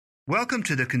Welcome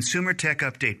to the Consumer Tech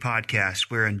Update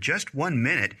podcast, where in just 1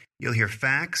 minute, you'll hear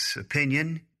facts,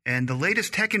 opinion, and the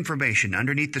latest tech information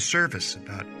underneath the surface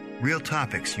about real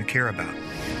topics you care about.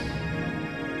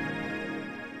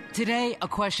 Today, a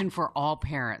question for all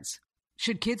parents.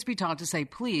 Should kids be taught to say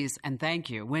please and thank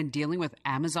you when dealing with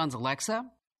Amazon's Alexa?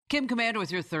 Kim Komando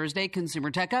with your Thursday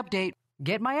Consumer Tech Update.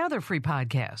 Get my other free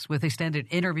podcasts with extended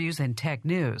interviews and tech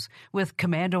news with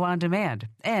Komando On Demand,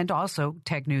 and also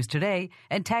Tech News Today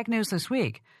and Tech News This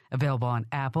Week, available on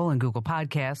Apple and Google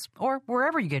Podcasts or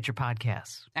wherever you get your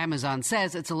podcasts. Amazon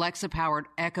says its Alexa-powered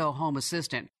Echo Home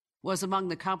Assistant was among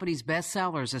the company's best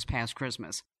sellers this past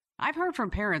Christmas. I've heard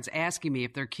from parents asking me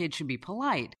if their kids should be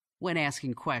polite when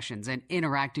asking questions and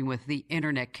interacting with the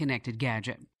internet-connected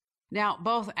gadget. Now,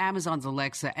 both Amazon's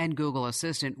Alexa and Google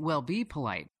Assistant will be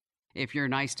polite. If you're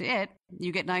nice to it,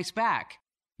 you get nice back.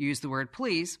 Use the word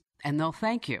please, and they'll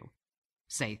thank you.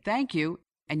 Say thank you,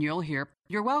 and you'll hear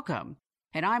you're welcome.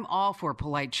 And I'm all for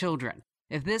polite children.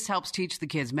 If this helps teach the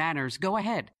kids manners, go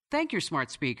ahead. Thank your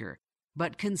smart speaker.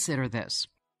 But consider this.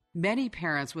 Many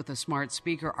parents with a smart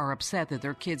speaker are upset that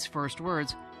their kids' first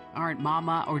words aren't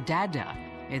mama or dada.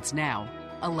 It's now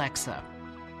Alexa.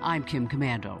 I'm Kim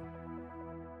Komando.